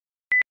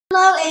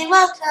Hello and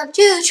welcome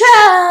to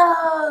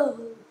Trove!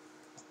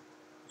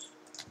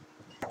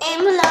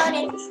 And we're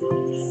loading.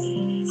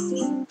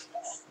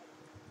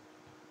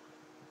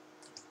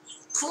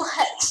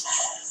 What?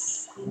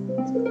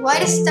 Why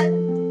does stuff...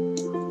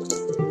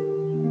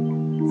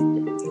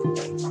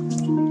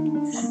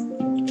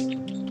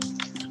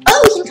 Oh,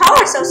 we can call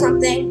ourselves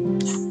something.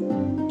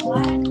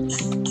 What?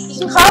 We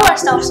can call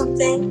ourselves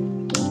something.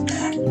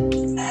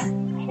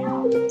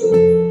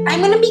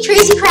 I'm gonna be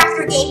Crazy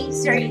Crafter Gaming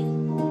 3.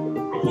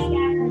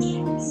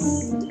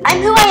 I'm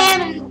who I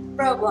am in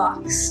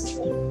Roblox.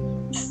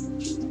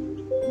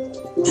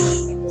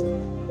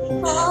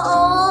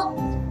 Oh.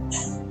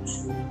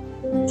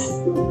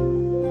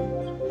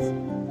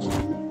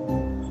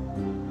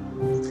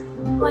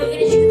 Oh, you're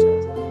gonna choose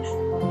something.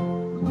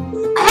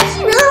 I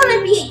actually really want to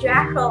be a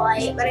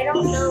Dracolite, but I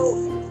don't know.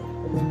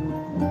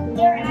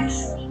 They're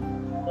actually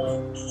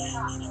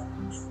not.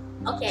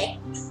 Okay.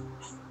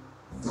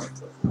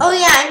 Oh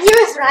yeah, I'm here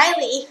with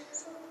Riley.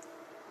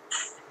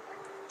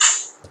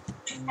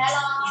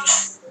 Hello.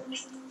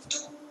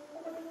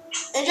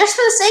 And just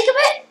for the sake of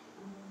it,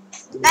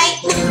 night.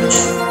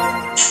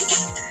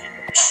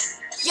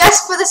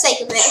 Just for the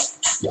sake of it.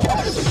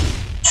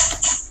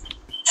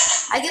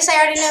 I guess I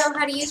already know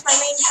how to use my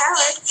main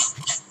power.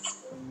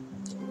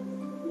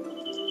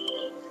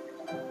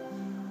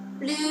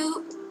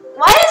 Blue.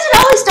 Why does it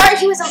always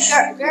start you as a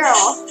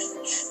girl?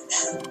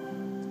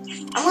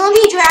 I'm gonna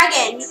be a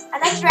dragon. I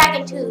like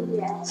dragon too,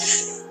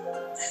 yes.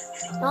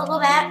 Don't go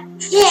back.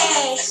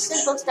 Yay!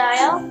 Simple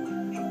style.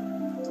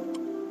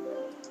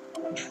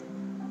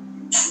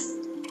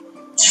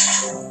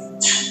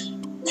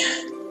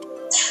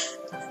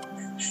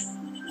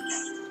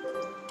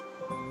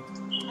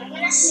 I'm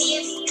gonna see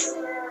if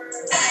you're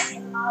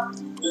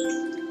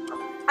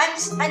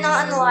I'm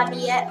not in the lobby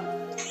yet. I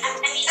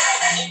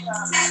mean,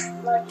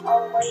 like all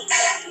the way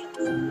there.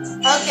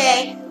 Okay.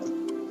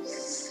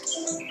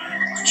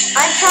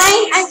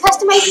 I'm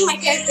customizing my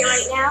character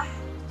right now.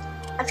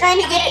 I'm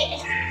trying to get it.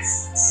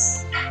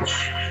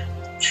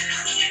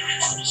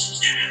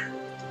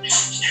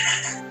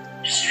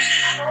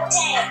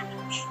 Okay.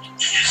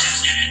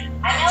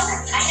 I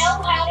know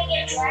how to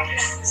get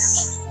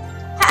dragons.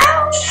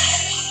 How?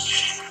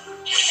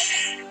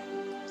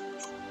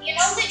 You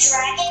know the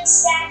dragon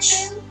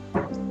statue?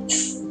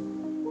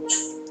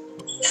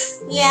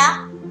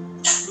 Yeah.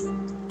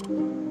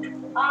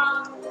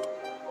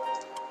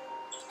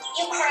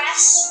 You craft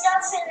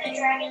stuff in the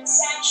dragon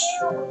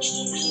statue, which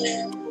gives you...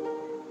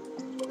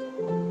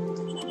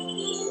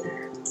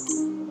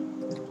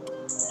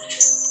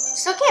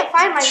 Still can't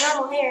find my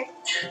normal hair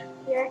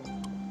here.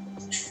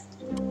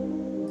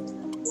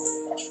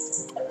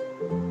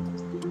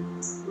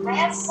 I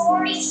have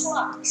 40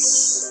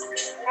 flux.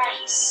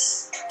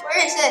 Nice. Where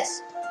is this?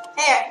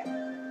 Hair.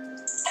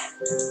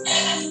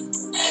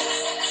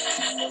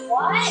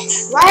 What?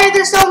 Why are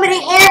there so many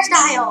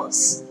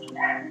hairstyles?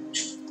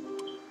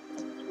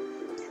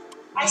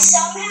 I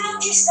somehow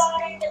just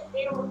got into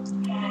build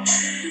mode.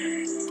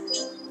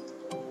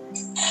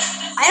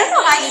 I don't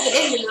know how you get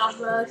into build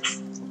mode.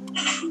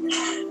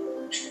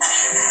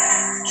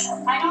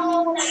 I don't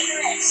know what I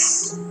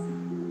press.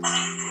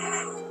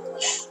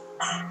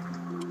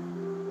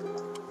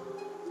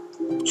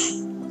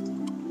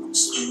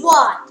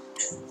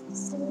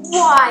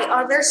 Why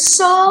are there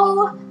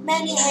so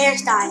many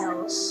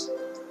hairstyles?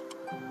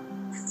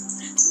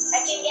 I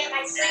can get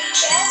my free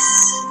chest.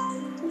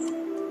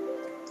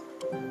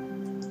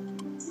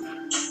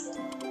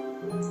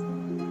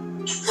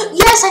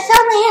 Yes, I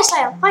found my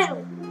hairstyle,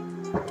 finally.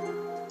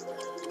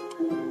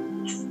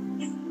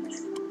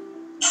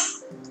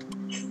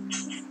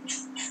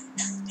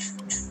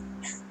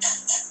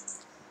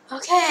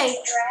 Okay.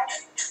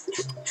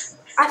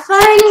 I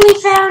finally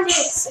found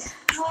it.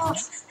 Oh,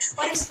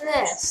 what is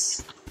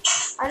this?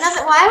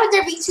 Another. Why would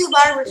there be two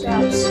barber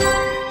shops?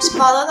 Just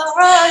follow the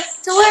road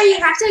to where you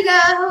have to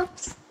go.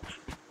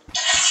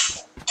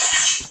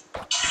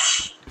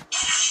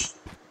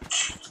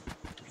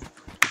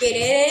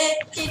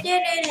 Okay,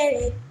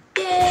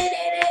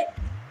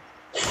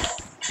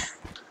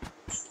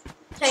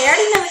 I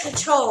already know the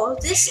control.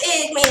 This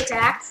is main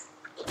attack.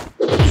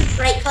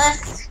 Right click.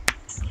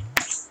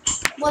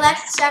 Well,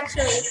 that's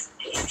actually.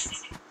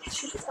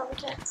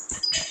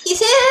 He's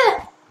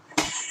here!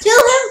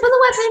 Kill him for the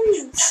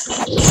weapons!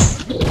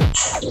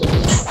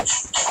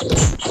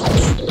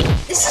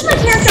 This is my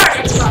character on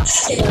Xbox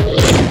too.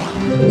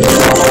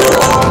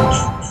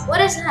 What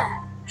is that?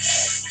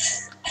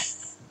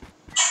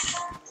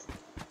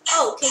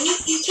 Oh,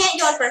 you can't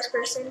go in first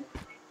person.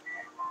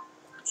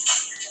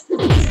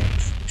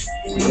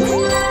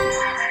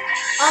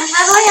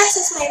 How do I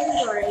access my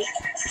inventory?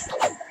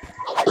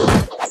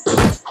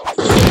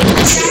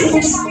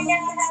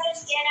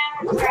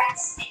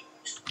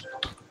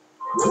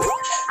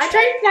 I'm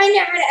trying to find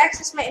out how to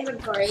access my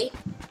inventory.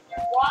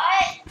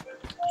 What?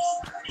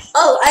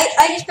 Oh,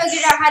 I just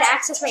figured out how to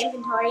access my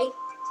inventory.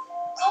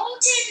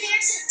 Golden,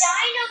 there's a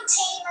Dino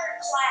Tamer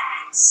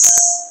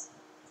class.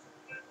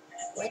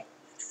 What?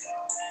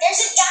 There's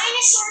a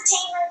Dinosaur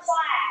Tamer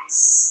class.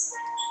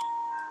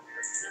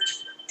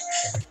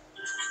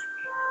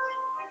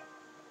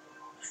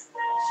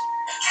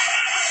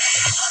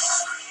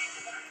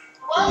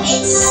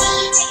 it's C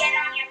to get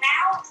on your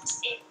mouth.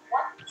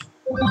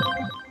 What?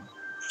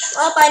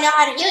 Well, I know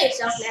how to heal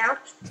yourself now.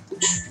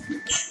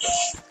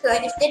 So I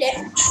just did it.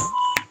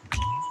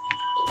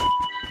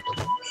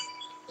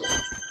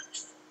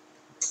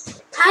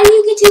 How do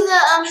you get to the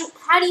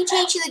how do you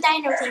change to the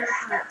dino theme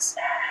parts?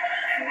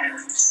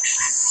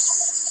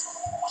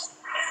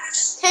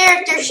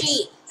 Character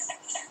sheet.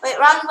 Wait,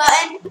 wrong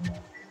button.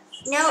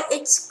 No,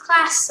 it's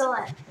class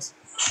select.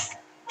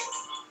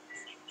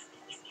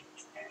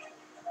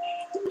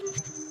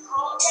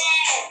 Colton,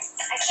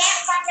 I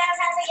can't find out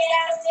how to get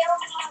out of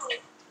build mode.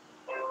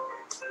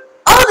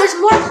 Oh, there's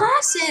more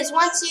classes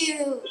once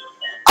you.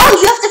 Oh,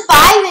 you have to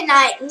buy the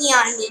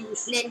Neon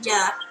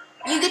Ninja.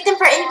 You get them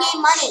for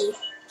in-game money.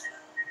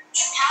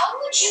 How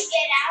would you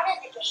get out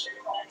of the game,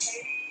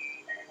 Colton?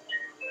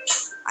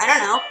 I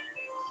don't know.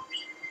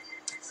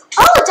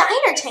 Oh,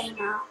 Diner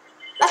Tamer.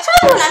 That's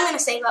probably what I'm going to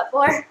save up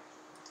for.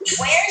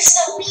 Where's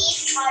the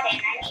leave button?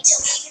 I need to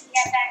leave and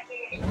get back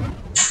in.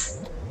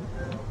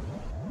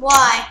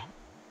 Why?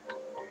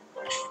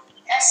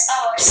 That's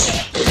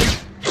escape.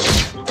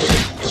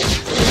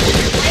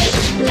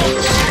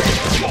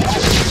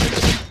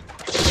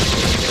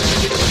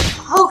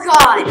 Oh,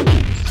 God.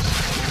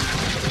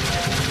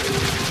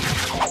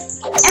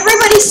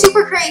 Everybody's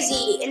super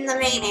crazy in the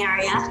main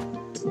area.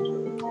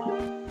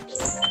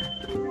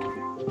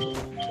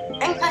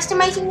 I'm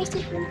customizing my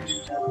super.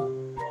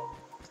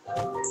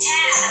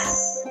 Tab.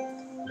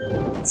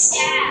 It's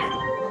tab.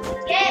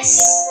 Yes.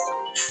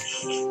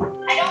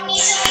 I don't need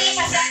to leave.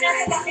 I've got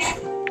another button.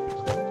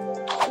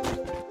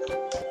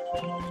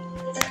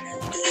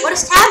 What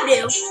does tab do?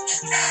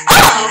 Oh!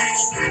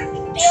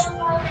 Build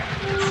mode.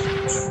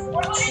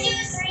 We're going to do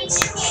a 3, 2,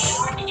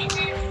 1, and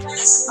then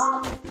let's go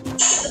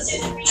through the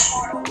green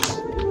portal.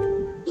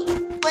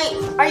 Wait,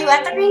 are you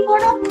at the green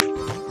portal?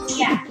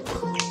 Yeah.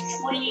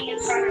 I'm waiting in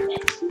front of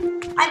it.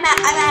 I'm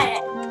at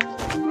it.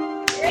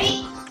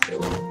 3, 2,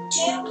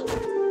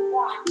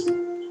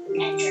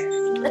 1. Enter.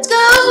 Let's go!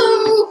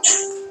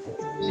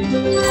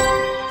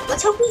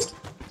 Let's hope we.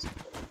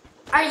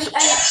 Are you? I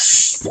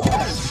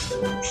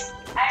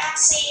don't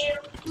see you.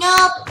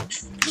 Nope.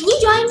 Can you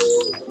join me?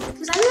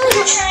 Because I really I'm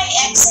don't. trying to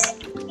exit.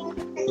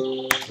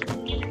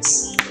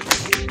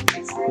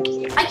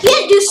 I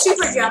can't do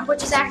super jump,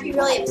 which is actually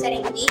really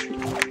upsetting me.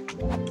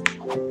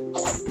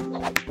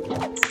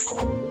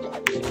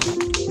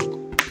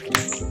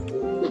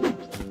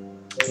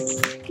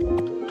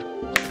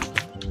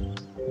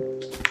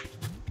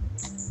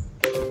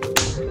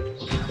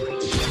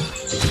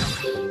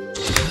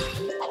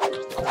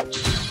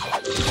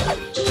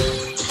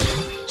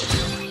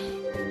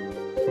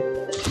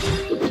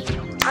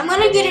 I'm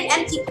gonna get an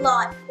empty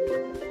plot.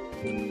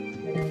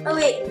 Oh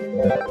wait.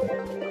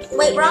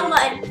 Wait, wrong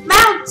button.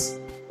 Mount!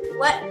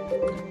 What?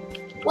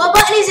 What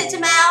button is it to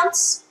mount?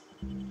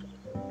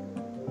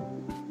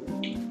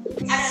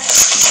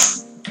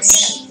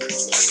 Z.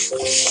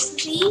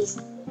 Z?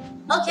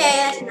 Okay,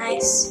 that's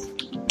nice.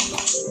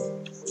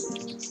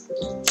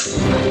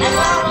 I'm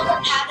gonna look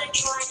up how to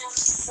join a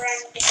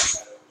friend.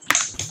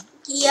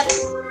 Yep.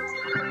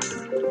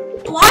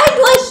 Why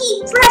do I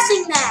keep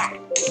pressing that?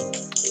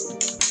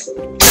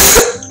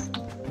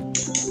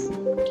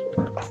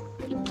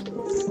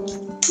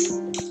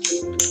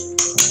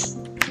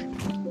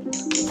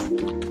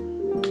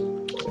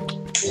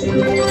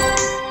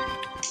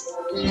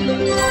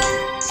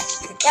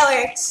 That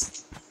works.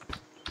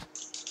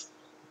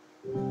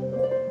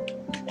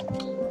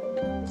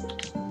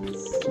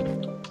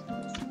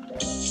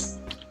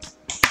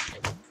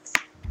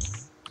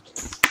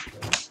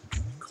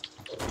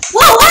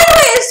 Whoa,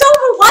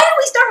 why do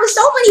we start with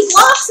so many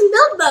blocks in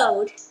build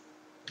mode?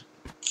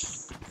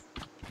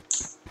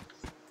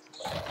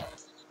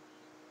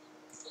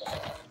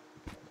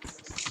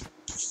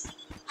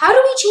 How do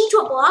we change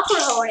what block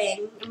we're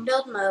holding in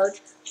build mode?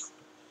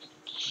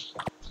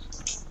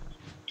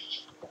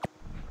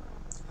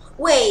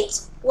 Wait,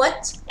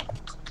 what?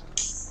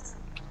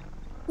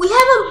 We have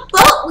a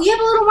boat. We have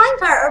a little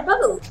minecart or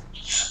boat.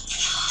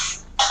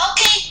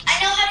 Okay, I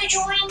know how to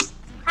join.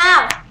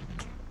 How?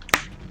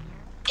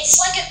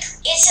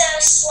 It's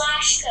a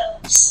slash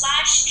code. /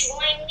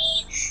 join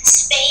me,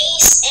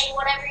 space, and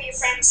whatever your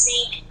friend's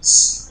name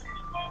is.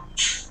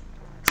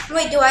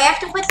 Wait, do I have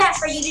to put that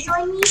for you to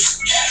join me?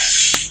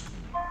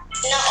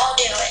 No, I'll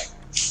do it.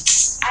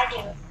 I do. I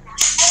want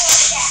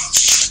chat.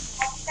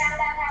 I found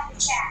out how to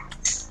chat.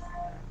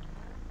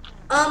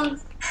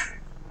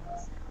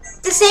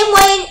 The same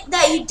way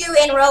that you do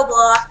in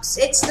Roblox.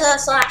 It's the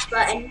 /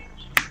 button. /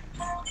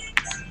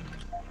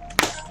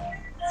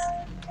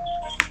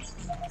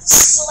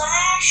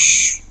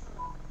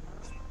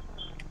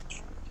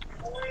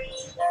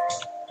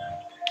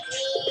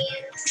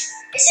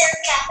 Is there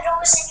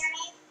capitals in your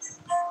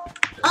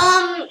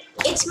name?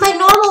 It's my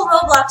normal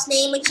Roblox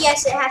name, which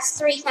yes, it has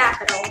 3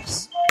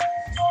 capitals.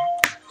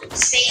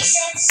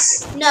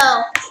 Spaces?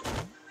 No.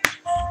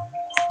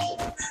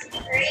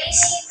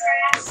 Crazy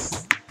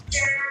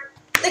crafter.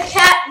 The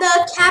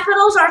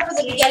capitals are for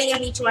the beginning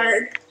of each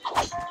word.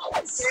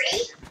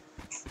 3?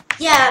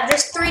 Yeah,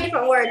 there's 3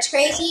 different words.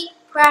 Crazy,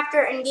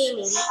 crafter, and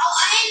gaming. Oh,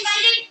 I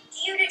invited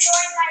you to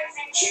join my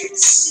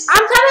adventures.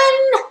 I'm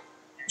coming!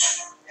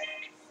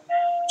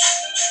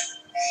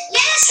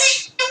 Yes,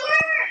 it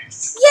worked!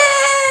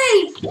 Yay!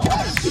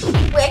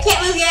 Wait, I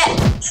can't move yet.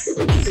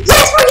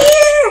 Yes, we're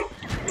here!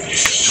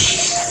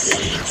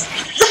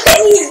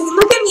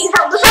 Look at me,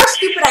 look how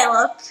stupid I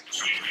look.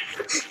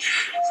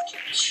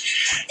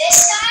 This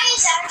guy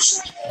is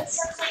actually good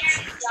for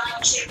clearing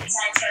dungeons,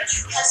 I've heard,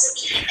 because of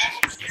the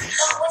event.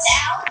 But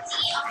without the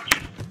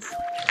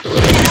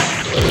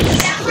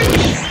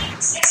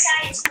minions, this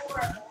guy is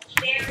horrible.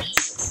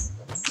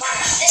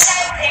 This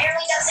guy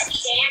barely does any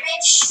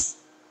damage.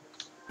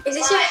 Is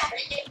this your...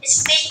 It's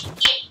making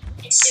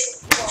it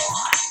super a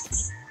lot.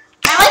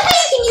 I like how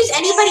you can use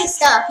anybody's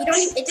stuff. You don't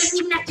even, it doesn't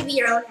even have to be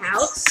your own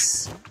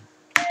house.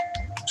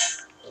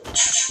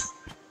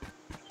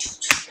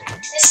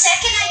 The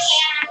second I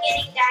can, I'm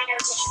getting Dino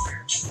Tamer.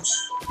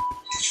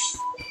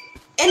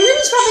 And then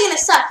it's probably gonna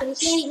suck and you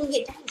can't even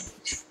get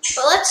dinos.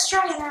 But let's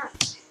try it out.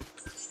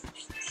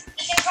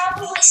 You can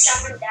probably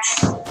summon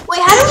Dino.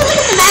 Wait, how do we look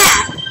at the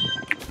map?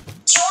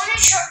 Do you wanna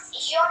try?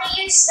 You wanna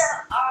use the?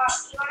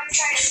 You wanna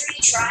try a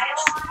free trial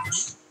on it?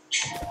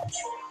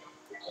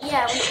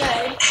 Yeah, we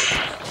could.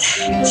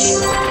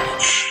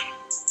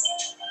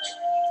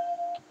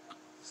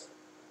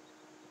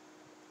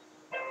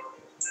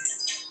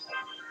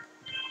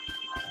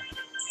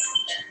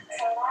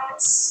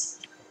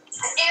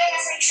 I'm doing a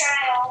free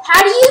trial.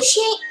 How do you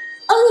change?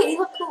 Oh, yeah, you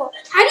look cool.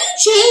 How do you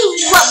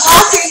change what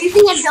block you're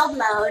using in build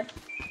mode?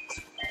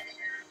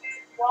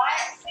 What?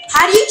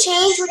 How do you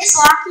change which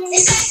block you're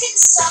This using? I can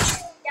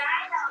summon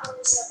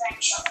dinos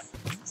eventually.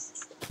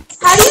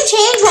 How do you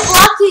change what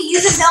block you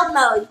use in build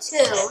mode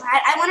too?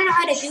 I want to know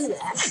how to do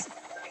that.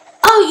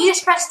 Oh, you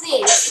just press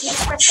these. You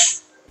just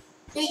press.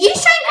 Did you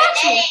just try and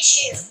catch me?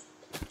 You.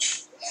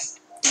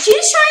 Did you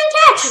just try and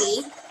catch me?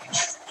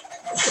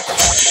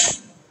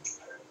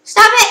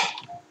 Stop it!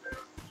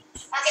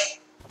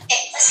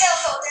 Okay, let's go,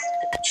 Colton.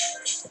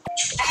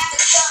 I have a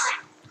gun.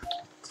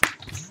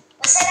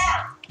 Let's head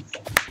out.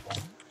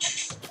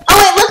 Oh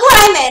wait, look where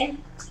I'm in.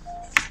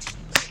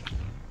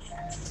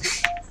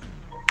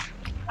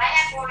 I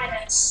have one of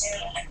those too.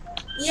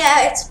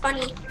 Yeah, it's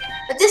funny.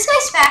 But this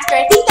guy's faster.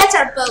 I think that's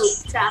our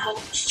boat travel.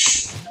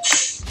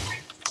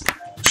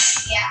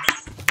 Yeah.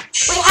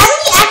 Wait, how do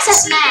we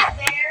access map?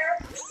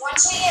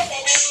 Once we get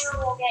there,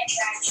 we'll get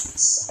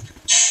dragons.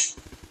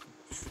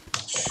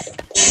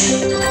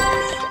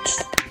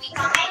 We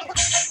coming?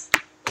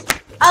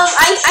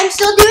 I'm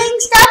still doing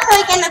stuff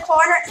like in the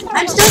corner.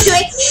 I'm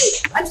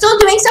still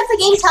doing stuff the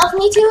game tells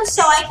me to,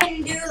 so I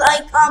can do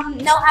like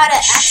know how to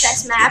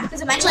access map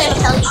because eventually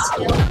it'll tell you to.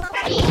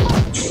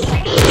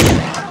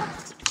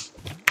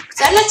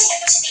 So I'm not to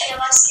the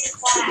illustrious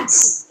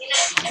class. You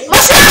know,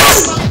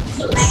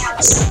 mushroom! my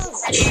house.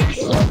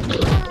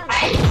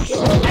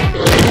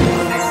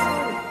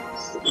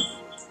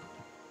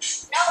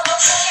 No, it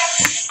looks like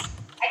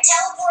I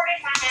teleported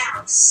my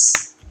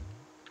house.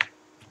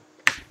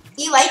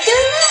 You like doing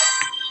that?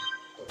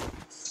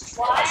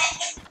 What?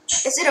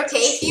 Is it okay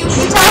if you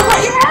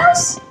teleport your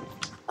house?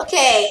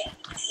 Okay.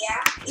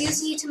 Yeah.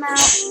 Use you to mount.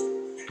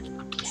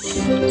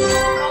 Colton,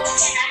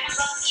 I'm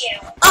above you.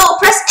 Oh,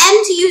 press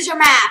M to use your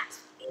map.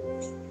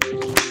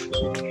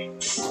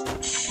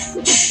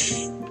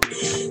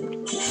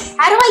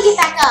 How do I get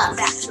back up,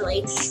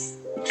 actually?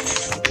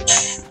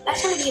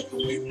 That's gonna be a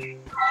pain.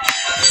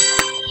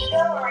 You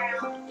go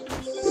around.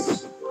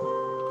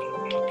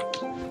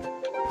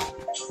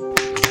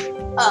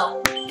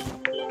 Oh.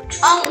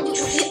 You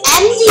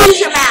M to use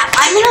your map.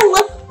 I'm gonna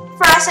look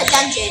for us a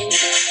dungeon.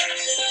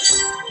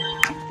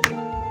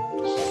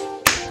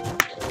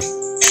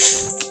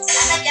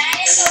 I'm a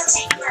dinosaur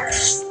tamer.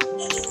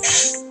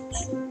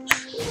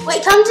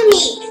 Wait, come to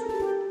me.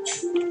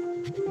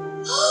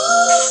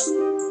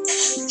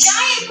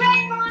 Giant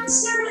red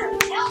monster!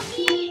 Help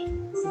me!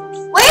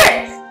 Where?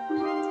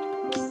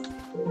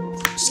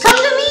 Just come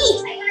to me.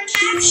 I'm gonna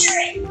capture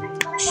it. I'm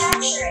gonna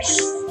capture it.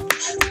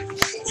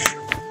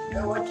 You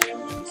know what? I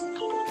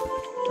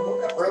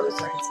woke up early so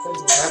I can spend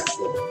some time with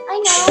you. I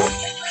know.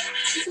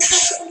 You can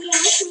touch it in here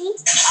with me.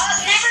 Oh,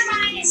 never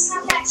mind. It's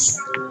not that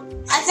strong.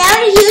 I found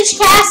a huge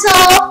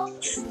castle.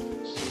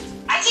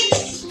 I can...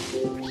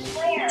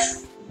 Where?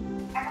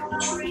 I don't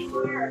know where you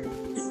were.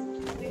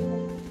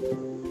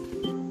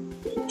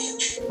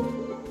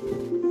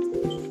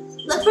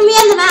 Look for me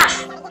on the map.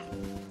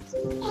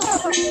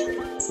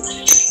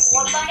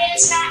 What button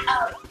is that? Oh,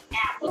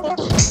 now. Oh,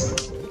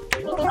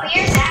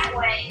 you're that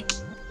way.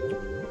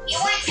 You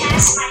went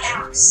past my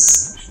house.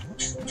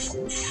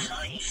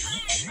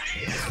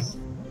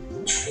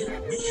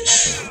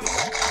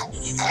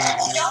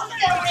 Don't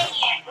go in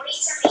yet. Wait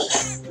for me.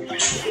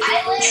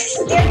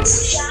 There was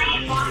a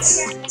giant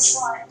monster in this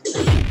one.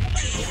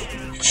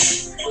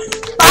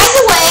 By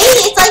the way,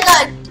 it's like a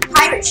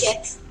pirate ship.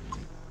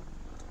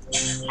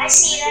 I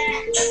see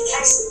that.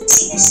 I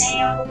see the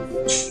sail.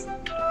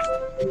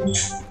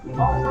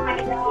 Oh my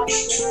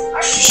gosh.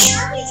 Are you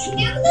sure we can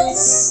do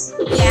this?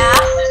 Yeah.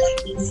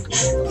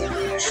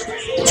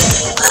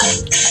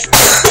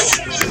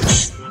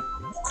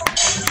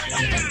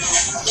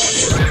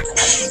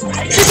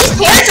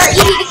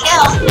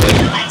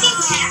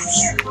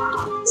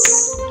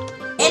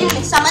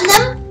 can summon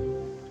them?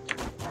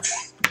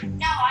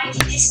 No, I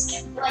can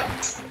just like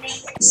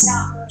make them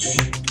stop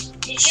moving.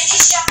 Did you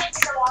just jump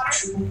into the water?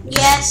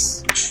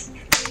 Yes.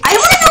 I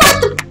want to know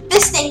what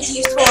this thing's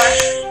used for.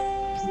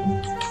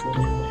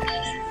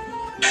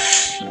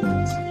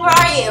 Where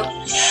are you?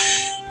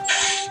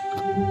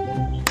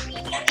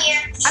 I'm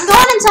here. I'm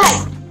going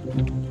inside.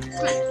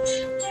 Come on.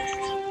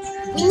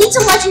 We need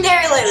some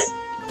legendary loot.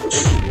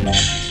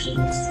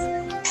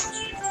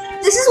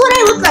 This is what I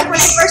looked like when I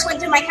first went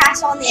through my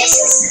castle on the end.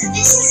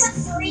 This is a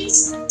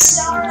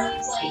 3-star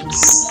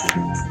place.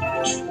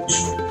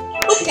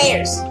 Who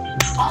cares?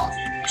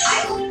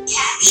 I will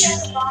capture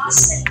the boss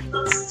that you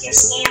look with your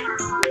scammer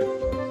on.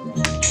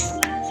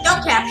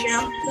 Don't capture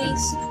him,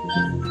 please.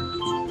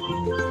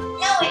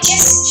 No, it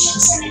just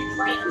keeps him in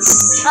place.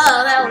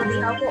 Oh, that would be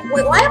helpful.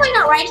 Wait, why am I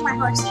not riding my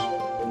horse?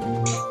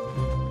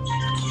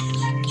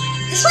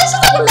 This place is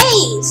like a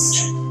maze.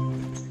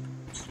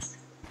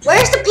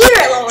 Where's the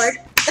pirate lord?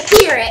 The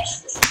pirate.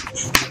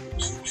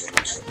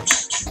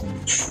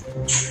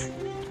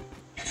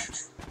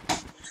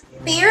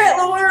 Pirate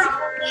lord.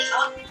 Probably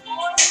up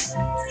more.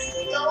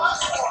 Go up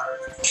more.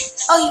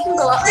 Oh, you can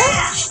go up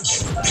there?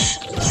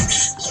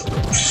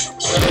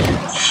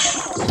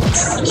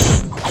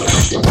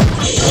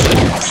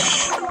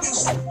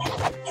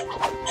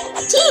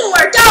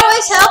 Teamwork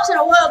always helps in a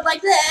world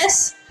like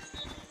this.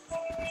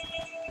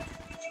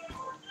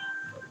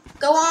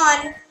 Go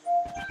on.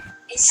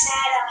 Is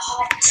that a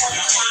hot tub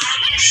time?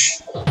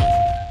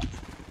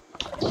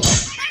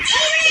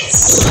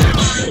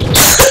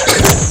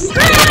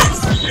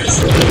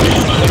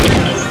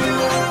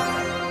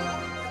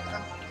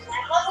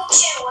 I'm level 2.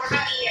 What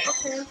about you?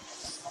 Okay.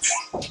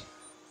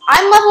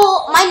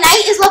 My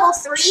knight is level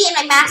 3 and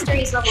my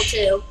mastery is level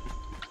 2.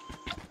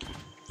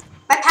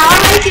 My power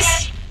rank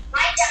is...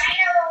 My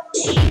dino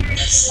rotator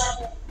is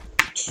level.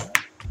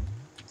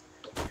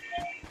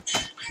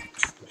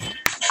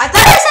 I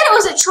thought I said it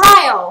was a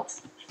trial.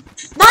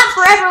 Not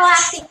for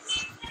everlasting.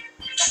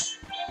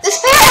 The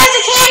spirit has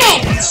a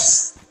cannon!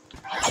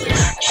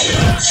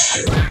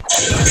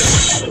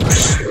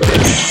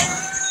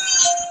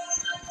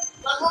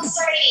 Level 3.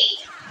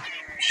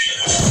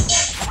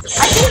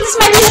 I think this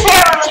might be the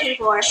pair we're looking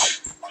for.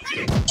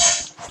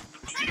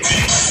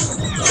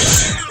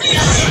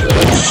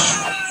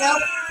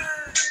 Nope.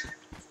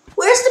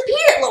 Where's the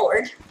pirate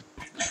lord?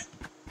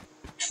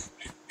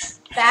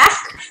 Back?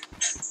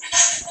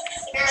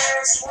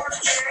 There's more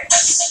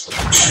pirates.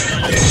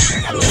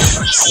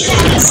 You see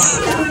that?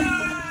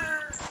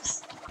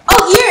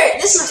 Oh, here!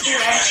 This must be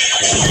there.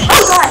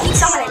 Oh god, he's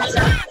summoning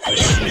stuff.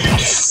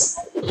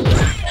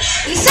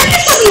 You said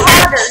this would be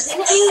harder,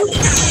 didn't you?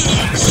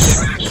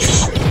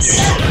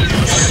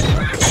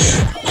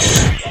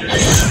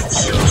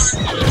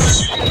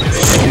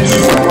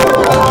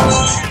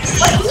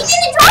 What? He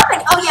didn't drop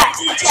it! Oh yeah, it's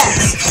in the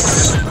chest.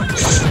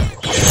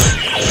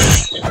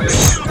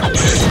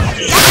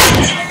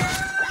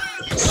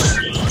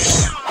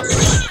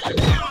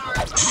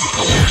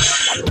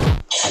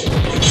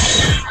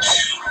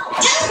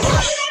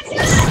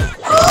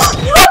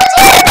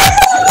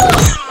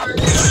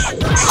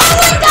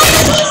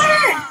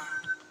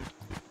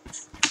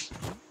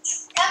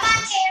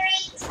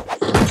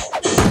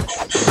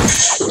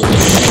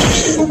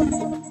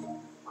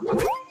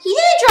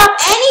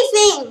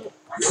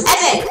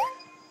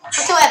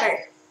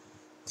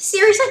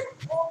 Seriously?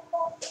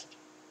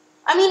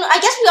 I mean, I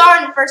guess we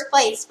are in first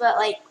place, but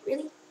like,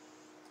 really?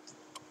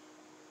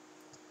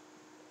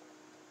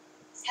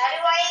 How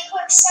do I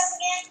equip stuff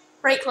again?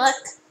 Right click.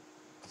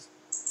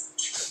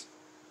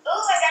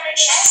 Oh, I got a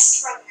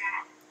chest from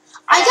that.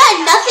 I got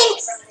nothing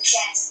from the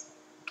chest.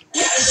 I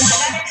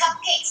got a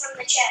cupcake from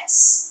the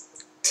chest.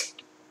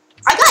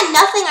 I got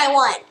nothing I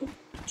want.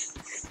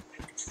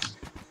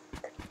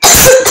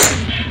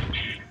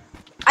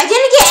 I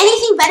didn't get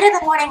anything better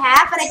than what I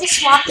have, but I just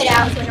swapped it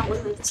out so I don't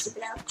look like a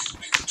stupid out.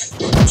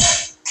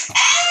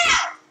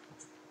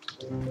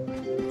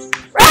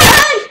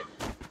 Run!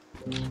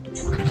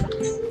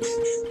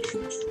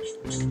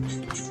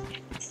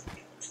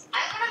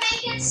 I'm gonna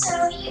make it so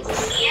you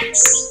can't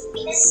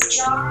see this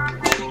jar on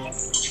my head.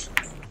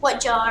 What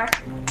jar?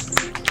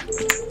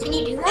 Can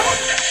you do that?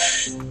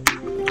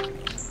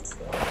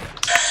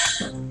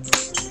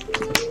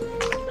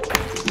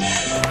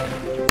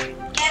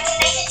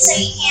 So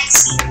you can't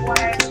see what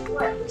I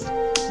put.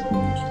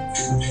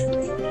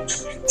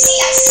 See,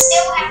 I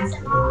still have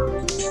them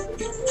on.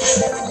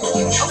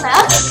 Okay,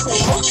 that's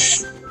cool.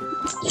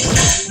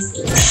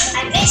 I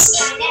missed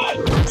my neck.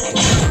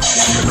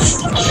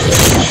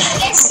 I'm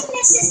guessing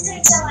this is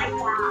until I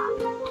die.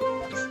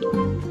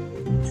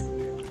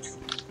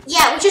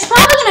 Yeah, which is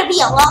probably going to be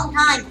a long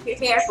time if you're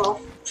careful.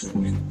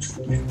 And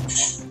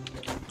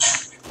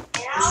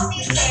I'll be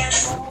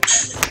careful.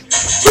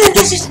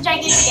 There's just a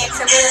gigantic X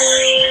over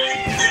there.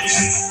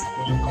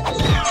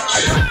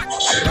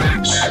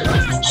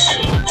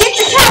 Get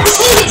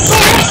decapitated,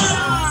 Karen!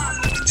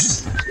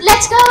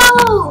 Let's go!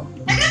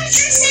 I got a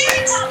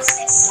Triceratops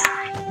this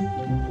time.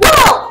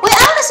 Whoa! Wait, I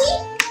want to see.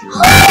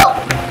 Oh!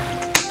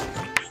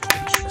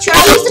 Should I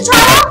use the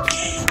trial?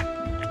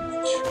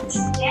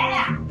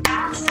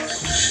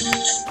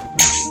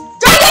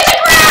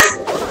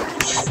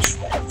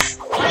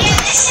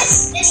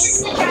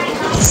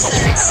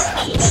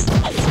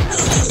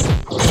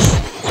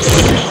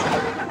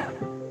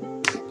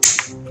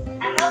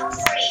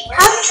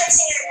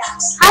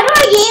 How do I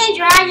gain a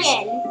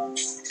dragon?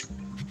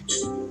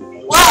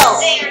 Whoa.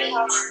 Very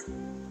hard.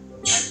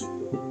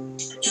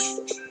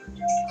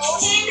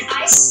 Colton,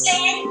 I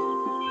spent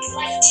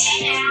like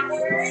 10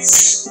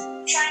 hours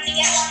trying to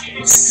get one,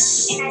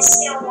 and I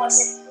still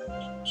wasn't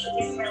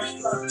even really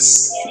close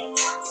to getting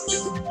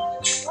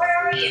one. Where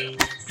are you?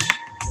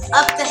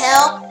 Up the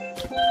hill.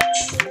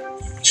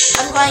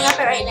 I'm going up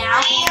it right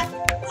now.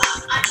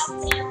 I'm up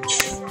there.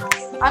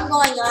 I'm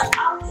going up.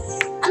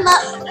 I'm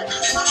up.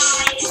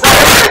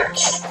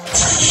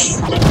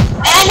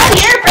 And I know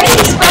you're afraid of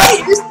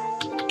spiders.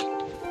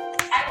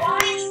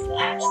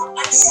 I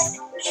said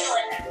don't kill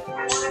it. I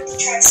wanted to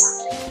try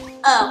something.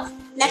 Oh,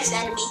 next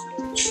enemy.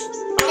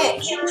 Okay.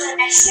 Kill the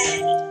next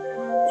enemy.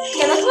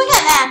 Okay, let's look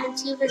at that and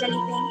see if there's anything.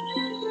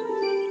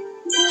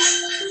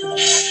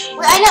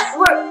 Wait, I know.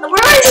 Where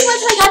are you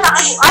once I got the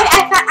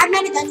I'm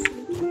at a dungeon.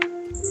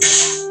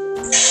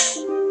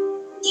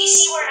 Do you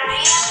see where I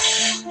am?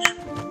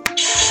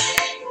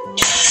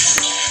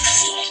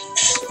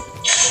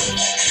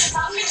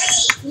 Come to me.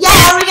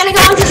 Yeah, we're gonna go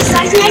into the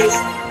dungeon.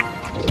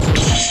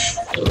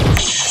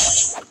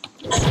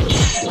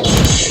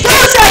 Go,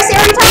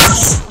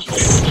 Triceratops!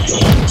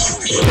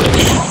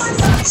 Oh my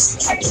gosh, the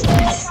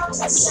Triceratops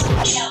is so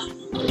cute.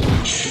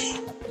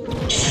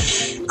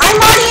 I'm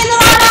already in the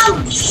bottom.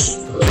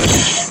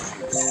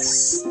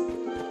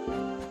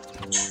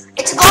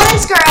 It's a golden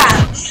scarab.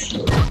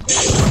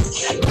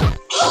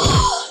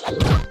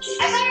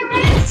 I got a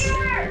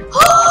raptor!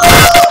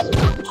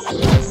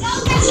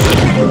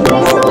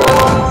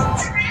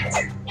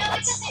 No,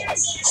 it's a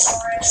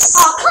Therizinosaurus.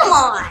 Oh, come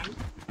on.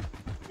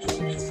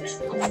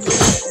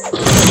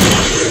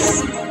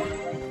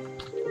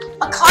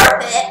 A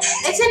carpet?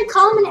 It's in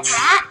common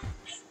hat.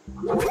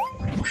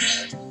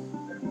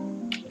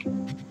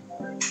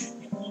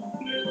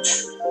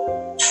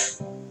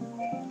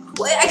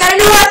 Wait, I got a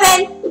new weapon.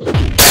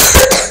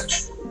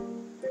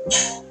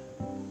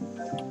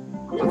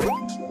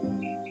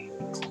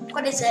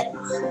 What is it?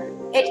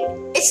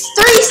 It's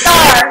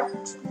 3-star.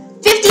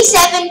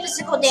 57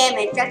 physical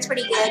damage. That's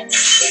pretty good.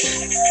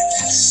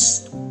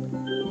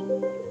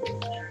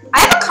 I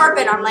have a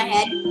carpet on my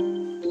head.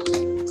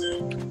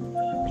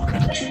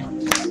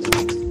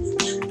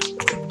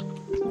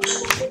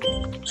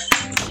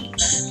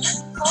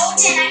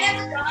 Colton, I have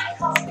a gun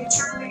called the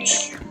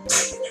Terminator.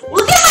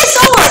 Look at my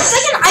sword. It's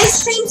like an ice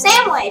cream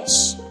sandwich.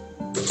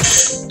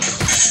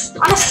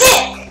 On a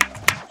stick.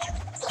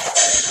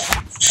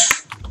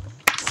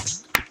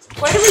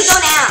 Where do we go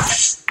now?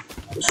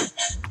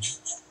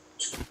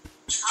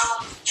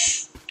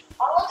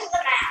 I'll look at the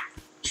map.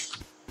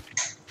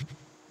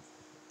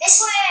 This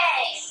way!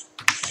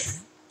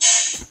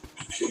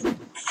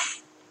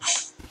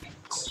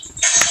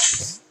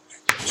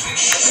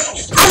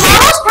 I'm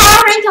almost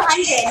power rank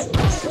 100.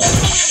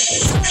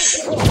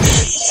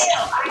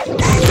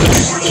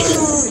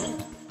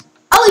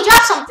 Oh, we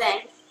dropped something.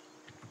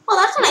 Oh,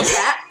 that's a nice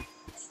hat.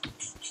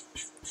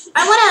 I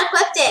want to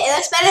equip it. It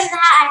looks better than the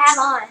hat I have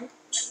on.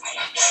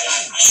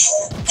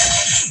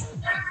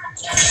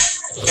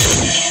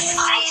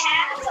 I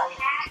have a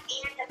hat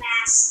and a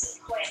mask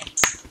equipped.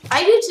 I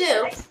do too.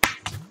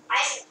 I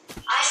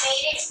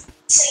made it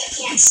so you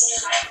can't see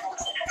my look.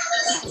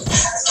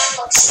 Mine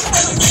looks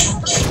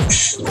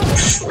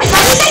I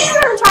thought you said you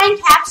were going to try and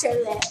capture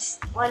this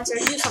once or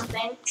do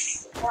something.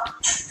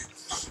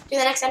 Do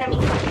the next enemy.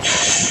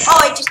 Oh,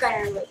 I just got an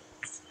enemy.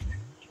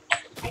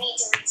 I need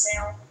to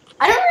resell.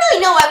 I don't really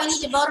know why we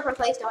need to build a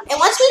replace stone. It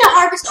wants me to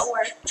harvest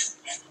ore.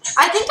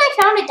 I think I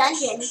found a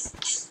dungeon.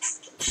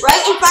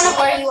 Right in front of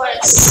where you are.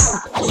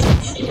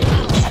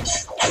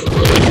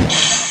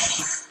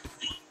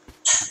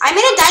 I'm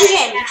in a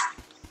dungeon.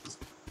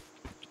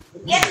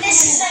 Yep,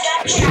 this is the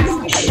dungeon I'm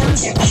going to go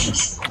to.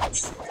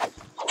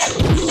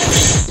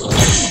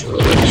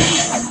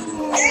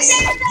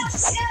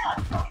 Triceratops,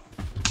 go!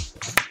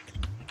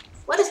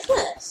 What is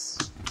this?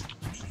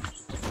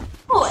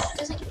 Oh,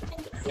 does it keep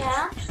thinking?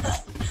 Yeah.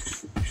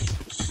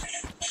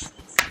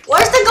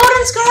 Where's the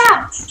golden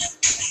scarab?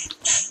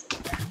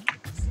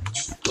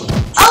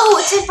 Oh,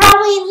 it's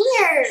probably in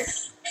here.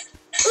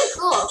 Ooh,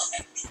 cool.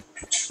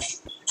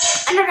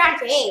 Underground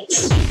caves.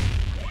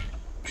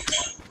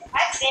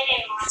 I've been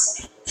in lots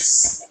of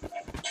these.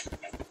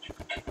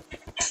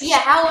 Yeah,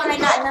 how would I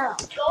not know?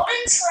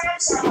 Golden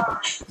scarabs are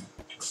hard.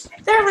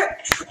 They're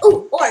ooh,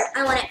 ore. I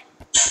want it.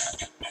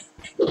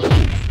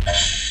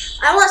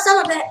 I want some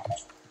of it.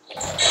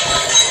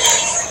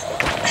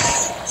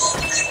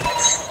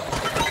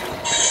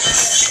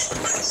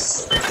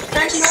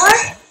 There's more?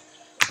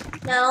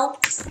 No.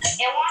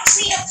 It wants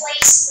me to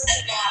place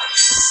 3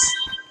 blocks.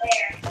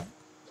 There.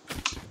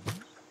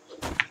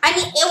 I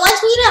mean, it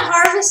wants me to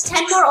harvest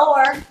 10 more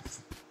ore.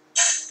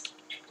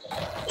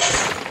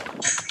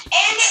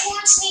 And it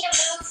wants me to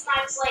move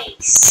my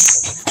place.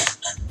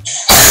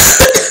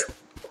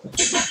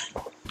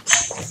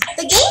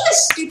 The game is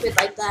stupid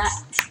like that.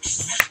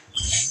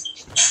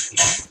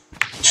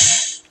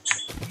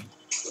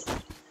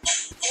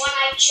 When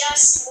I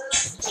just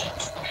moved it.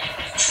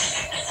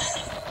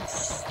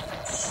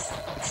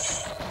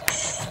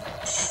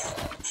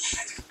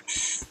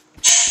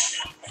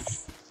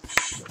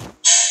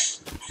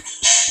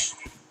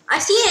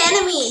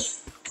 enemy.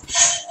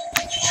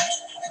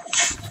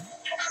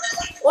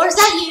 Or is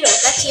that you?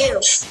 That's you.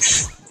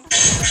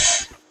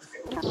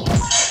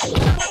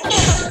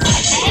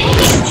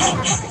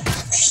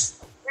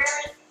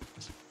 Really?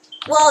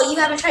 Well, you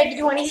haven't tried to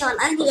do anything on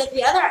any of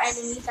the other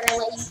enemies that I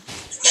let you.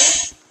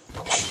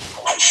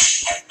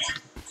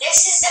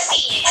 This is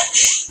defeated.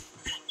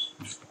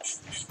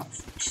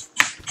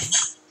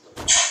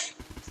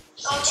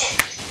 Colton.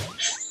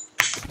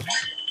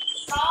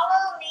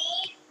 Follow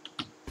me.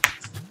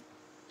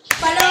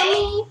 Follow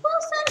me,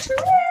 Los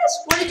Angeles.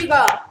 Where did you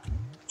go?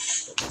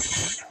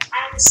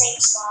 I'm in the same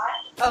spot.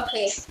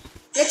 Okay,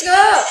 let's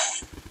go.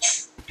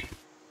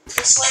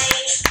 This way.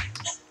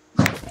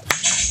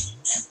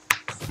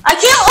 I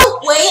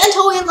can't wait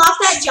until we unlock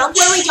that jump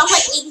where we jump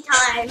like 80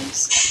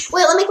 times.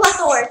 Wait, let me collect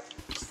the ore.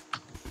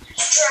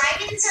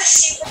 Dragons are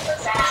super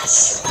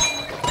fast.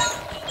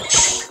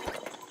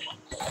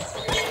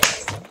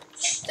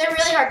 They're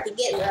really hard to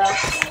get though.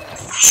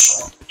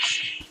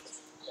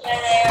 There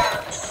they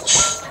are.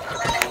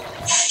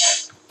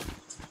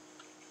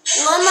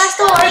 One last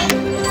ore.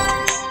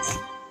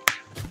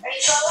 Are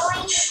you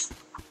following?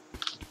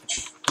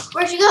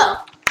 Where'd you go?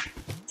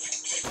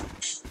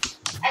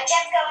 I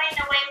kept going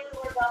the way we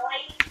were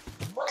going.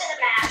 Look at the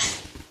map.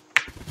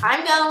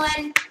 I'm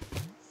going.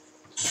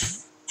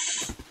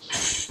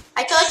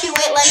 I told you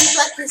wait, let me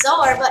collect the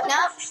ore, but no.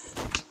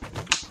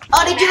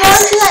 Oh, did you go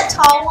into that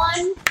tall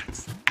one?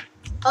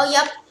 Oh,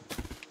 yep.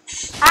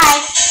 Hi.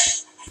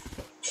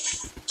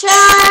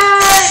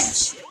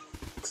 Charge!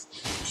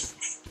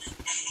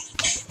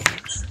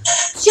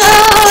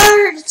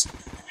 Charge!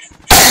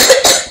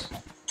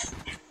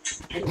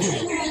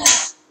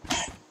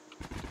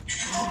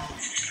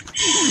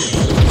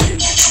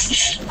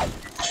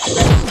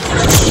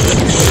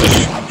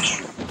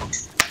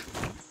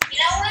 You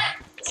know what?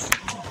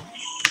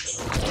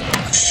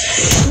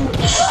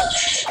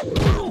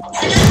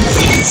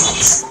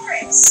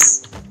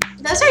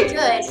 Those are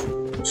good.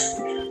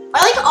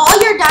 Are like all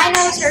your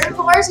dinos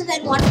herbivores and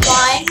then one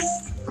flying?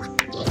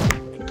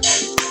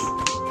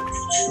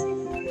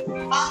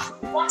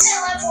 Once I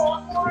level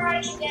up more,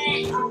 I can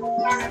get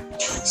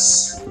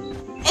carnivores.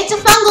 It's a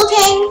fungal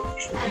king.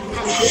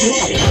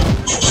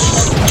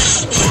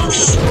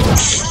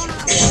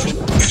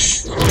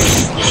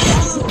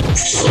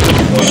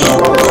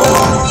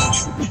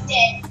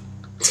 Dead.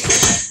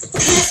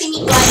 You're gonna see me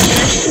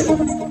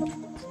gliding.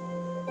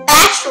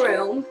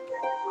 Bathroom.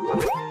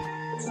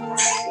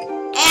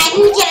 And I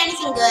didn't get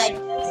anything good.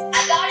 I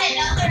got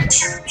another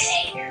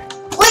Terminator.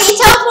 Wait, you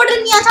teleported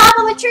me on top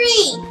of a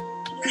tree.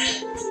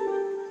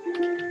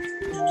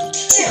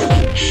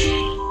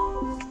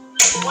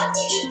 What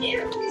did you do?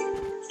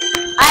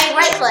 I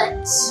right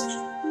clicked.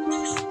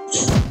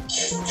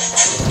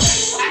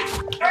 I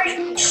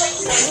already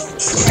clicked the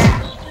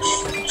trap.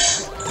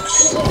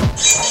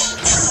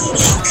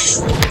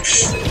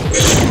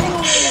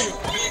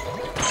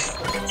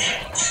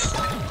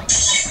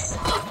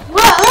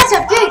 Whoa, that's a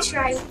big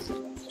strike.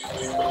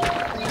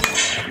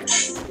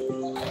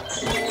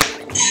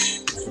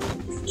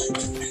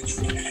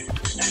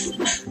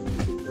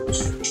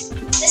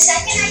 The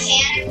second I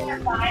can, I'm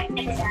gonna buy the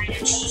dino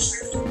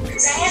chamber.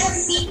 Because I have a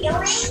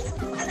feeling.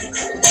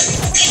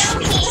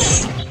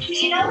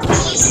 You know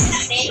he's in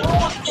the middle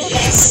of the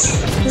best.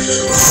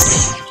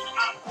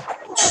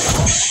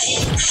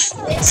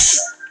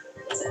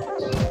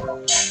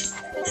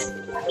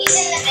 He's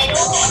in the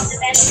middle of the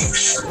best.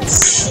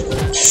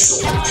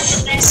 It's one of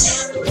the best.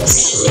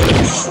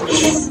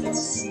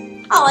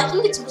 Oh, I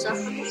can get some stuff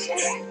from this.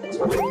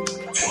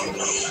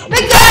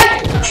 Big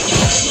guy!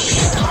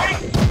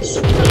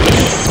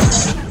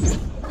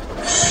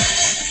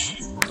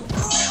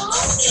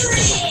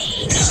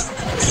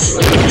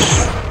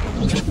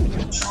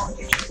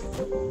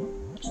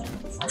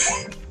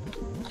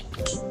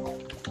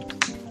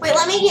 Wait,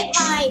 let me get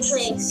my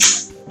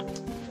place.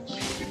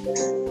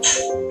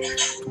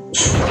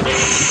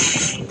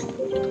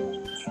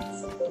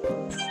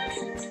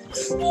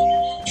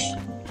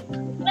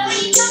 No,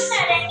 you took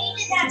that. I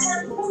needed that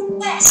for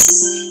West.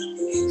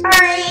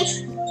 Sorry.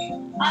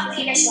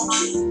 Okay, there's the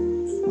one.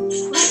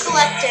 Loot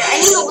collector. I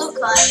need a loot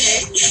collector.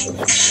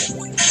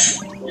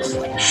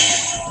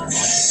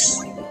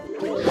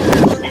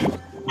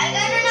 I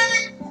got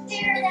another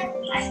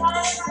pterodactyl.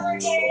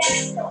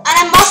 And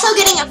I'm also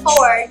getting a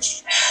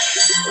forge.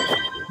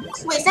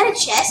 Wait, is that a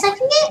chest I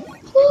can get?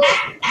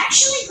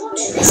 Actually,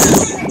 this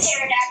isn't a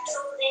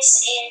pterodactyl.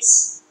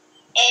 It's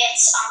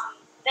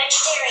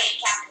vegetarian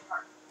Captain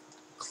Mark.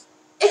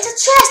 It's a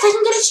chest. I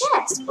can get a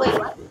chest. Wait,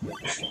 what?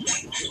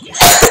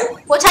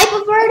 What type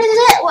of bird is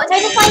it? What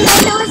type of flying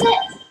dino is it?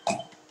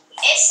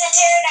 It's the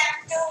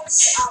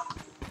pterodactyl's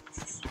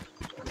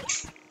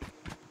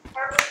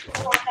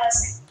herbivore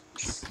cousin.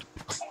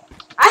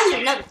 I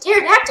didn't know the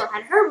pterodactyl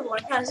had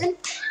herbivore cousin.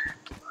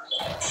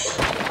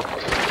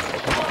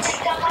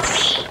 Come with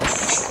me.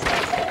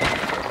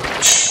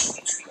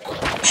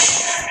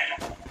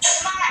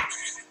 Come on.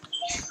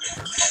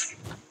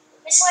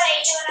 This way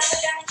to another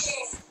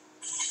dungeon.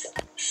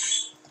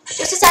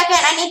 Just a second.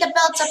 I need to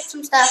build up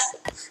some stuff.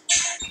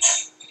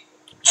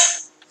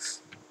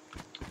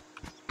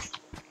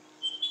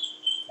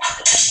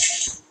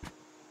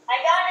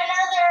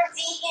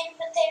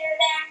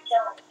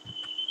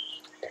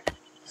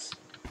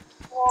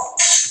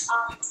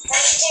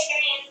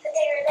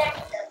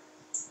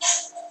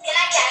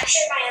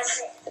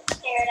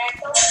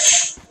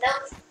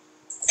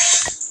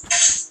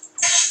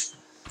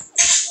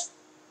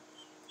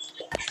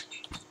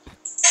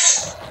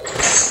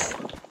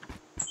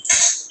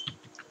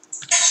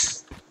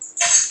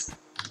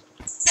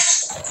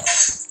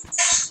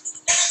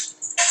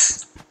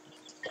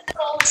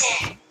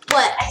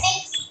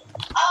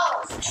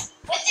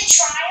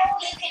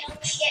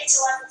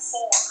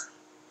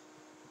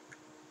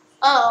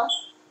 Oh.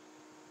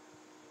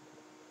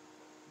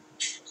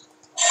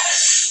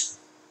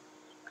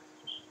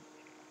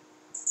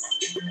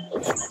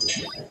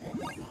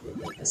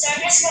 So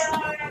I'm just gonna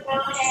go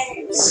ahead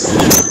and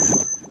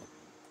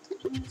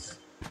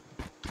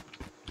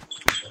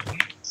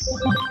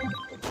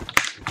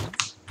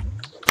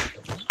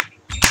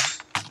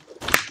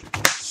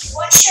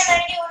what should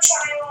I do and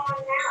try on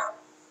now?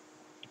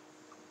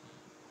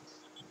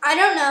 I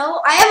don't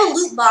know. I have a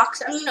loot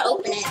box. I'm gonna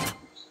open it.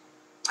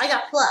 I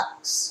got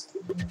plugs.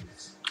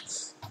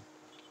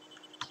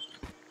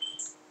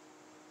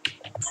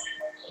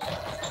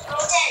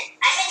 Golden,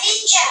 I'm a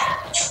ninja.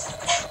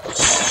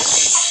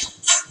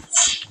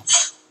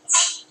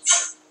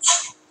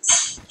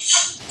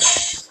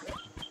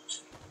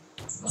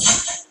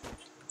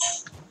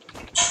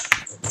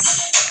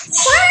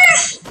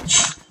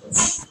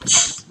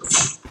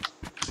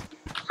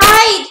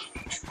 Hide!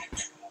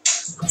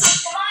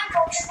 Come on,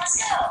 Golden, let's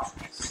go.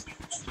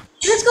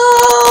 Let's go!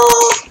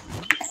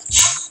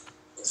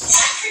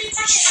 I'm pretty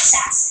much an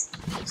assassin.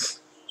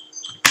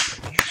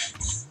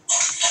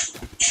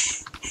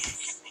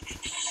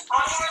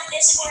 Onward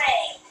this way.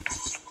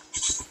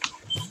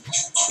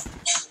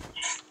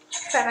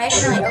 Crap, I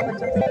accidentally opened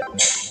something.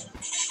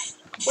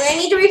 Wait, I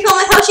need to refill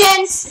my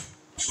potions!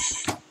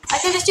 I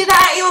can just do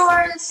that at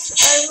yours.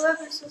 Or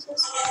whoever's this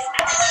is.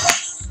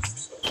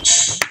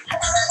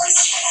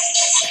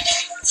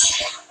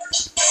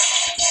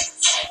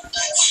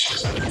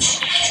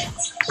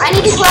 I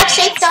need to collect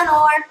shakestone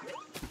ore.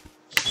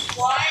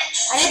 What?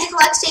 I need to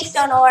collect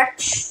shakestone ore.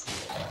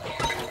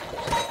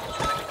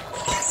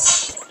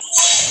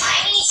 I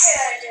need to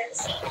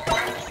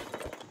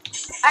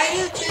I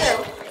do too.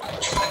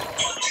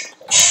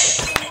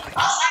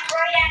 Oh, I'm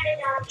right at the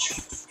dungeon.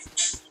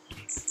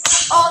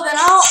 Oh, then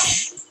I'll...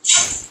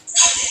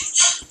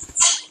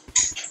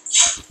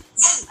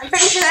 I'm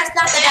pretty sure that's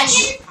not the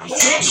dungeon.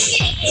 Imagine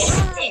getting hit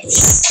with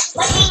this.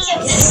 Let me kill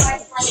this so I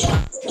can light up.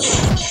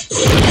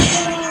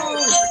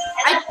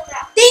 I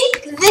think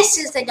this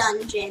is the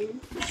dungeon.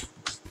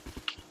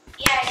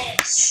 Yeah,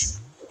 it is.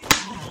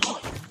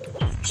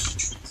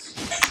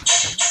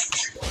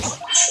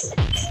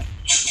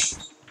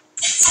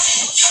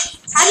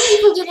 How do you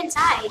even get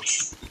inside?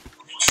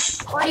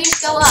 Or do you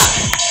just go up?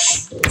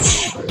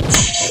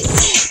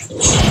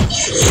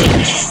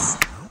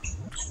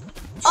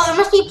 Oh, there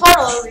must be a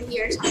portal over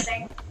here or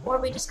something. Or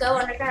we just go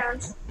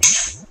underground.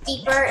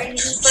 Deeper and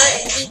deeper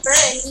and deeper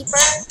and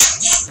deeper.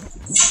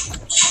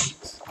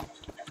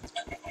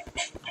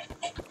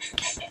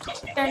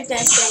 Dun, dun, dun,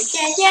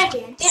 dun, dun,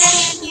 dun, dun,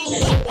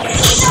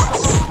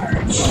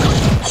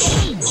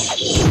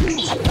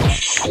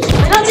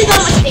 I don't do that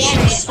much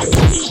damage.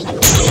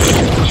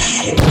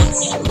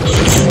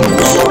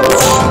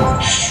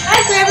 Hi,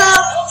 Grandma.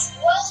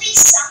 Well, at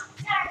least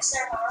sometimes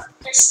they're hard.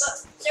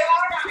 They're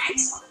hard on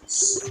Xbox.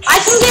 I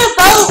can get a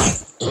boat.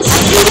 I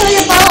can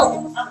get a boat.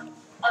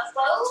 A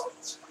boat?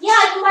 Yeah,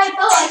 I can buy a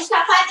boat. I just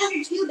got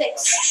 500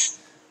 cubics.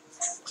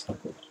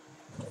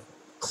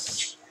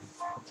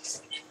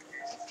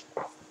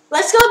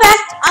 Let's go back.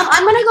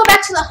 I'm gonna go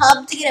back to the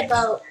hub to get a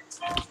boat.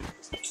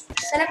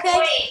 Is that okay?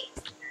 Wait,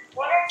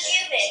 what are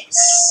cubics?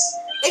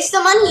 It's the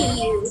money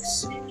you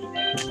use.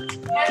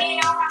 How do you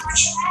know how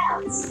much you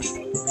have?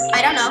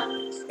 I don't know.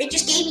 It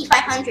just gave me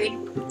 500.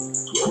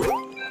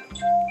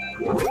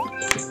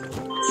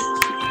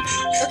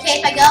 Okay,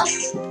 if I go.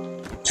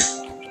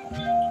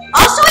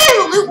 Also, I have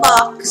a loot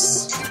box.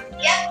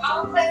 Yep,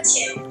 I'll equip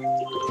you.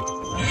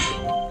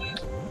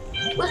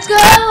 Let's go.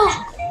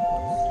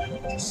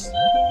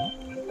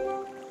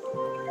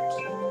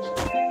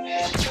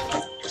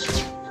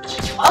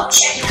 I'll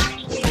check how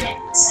many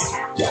cubics I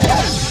have.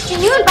 Can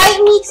you invite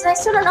me? Because I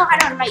still don't know how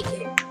to invite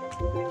you.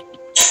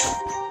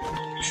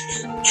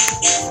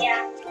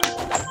 Yeah.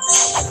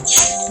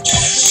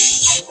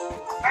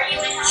 Are you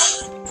in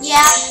home?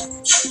 Yeah.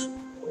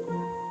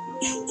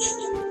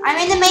 I'm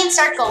in the main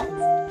circle.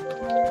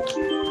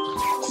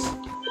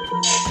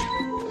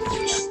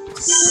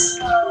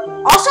 So,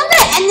 Also, I'm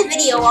going to end the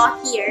video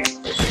off here.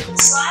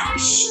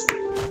 slash, do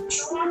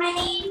you want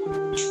any?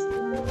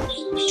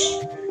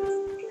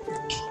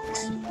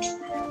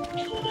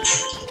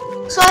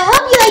 So I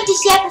hope you liked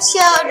this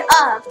episode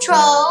of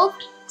Trove.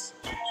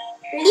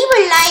 Leave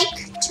a like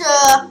to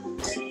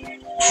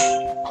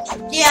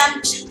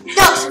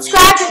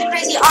subscribe to the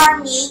Crazy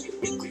Army.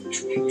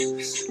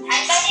 I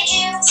invited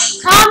you.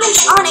 Comment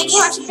on it.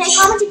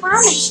 Comment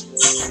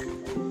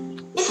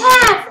and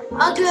have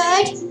a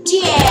good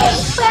day.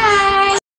 Bye.